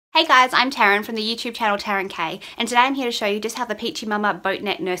Hey guys, I'm Taryn from the YouTube channel TarynK, and today I'm here to show you just how the Peachymama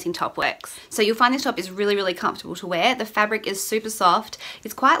Boatneck nursing top works. So you'll find this top is really comfortable to wear. The fabric is super soft,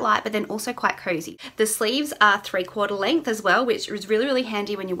 it's quite light but then also quite cozy. The sleeves are 3/4 length as well, which is really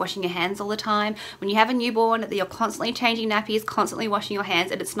handy when you're washing your hands all the time. When you have a newborn, you're constantly changing nappies, constantly washing your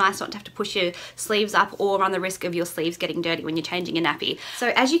hands, and it's nice not to have to push your sleeves up or run the risk of your sleeves getting dirty when you're changing a nappy.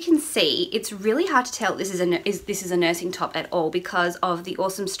 So as you can see, it's really hard to tell this is a nursing top at all because of the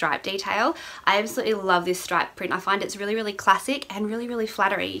awesome stripe detail. I absolutely love this stripe print. I find it's really classic and really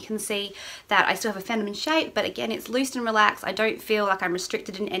flattering. You can see that I still have a feminine shape, but again, it's loose and relaxed. I don't feel like I'm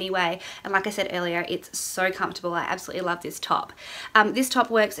restricted in any way, and like I said earlier, it's so comfortable. I absolutely love this top. This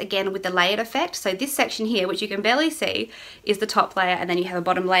top works again with the layered effect. So this section here, which you can barely see, is the top layer, and then you have a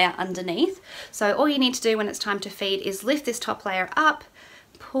bottom layer underneath. So all you need to do when it's time to feed is lift this top layer up,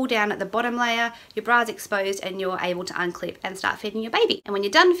 pull down at the bottom layer, your bra is exposed, and you're able to unclip and start feeding your baby. And when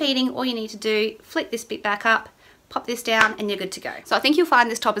you're done feeding, all you need to do, flick this bit back up, pop this down, and you're good to go. So I think you'll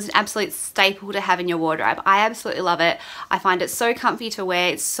find this top is an absolute staple to have in your wardrobe. I absolutely love it. I find it so comfy to wear,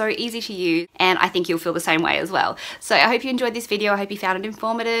 it's so easy to use, and I think you'll feel the same way as well. So I hope you enjoyed this video, I hope you found it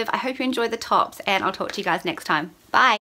informative, I hope you enjoyed the tops, and I'll talk to you guys next time. Bye!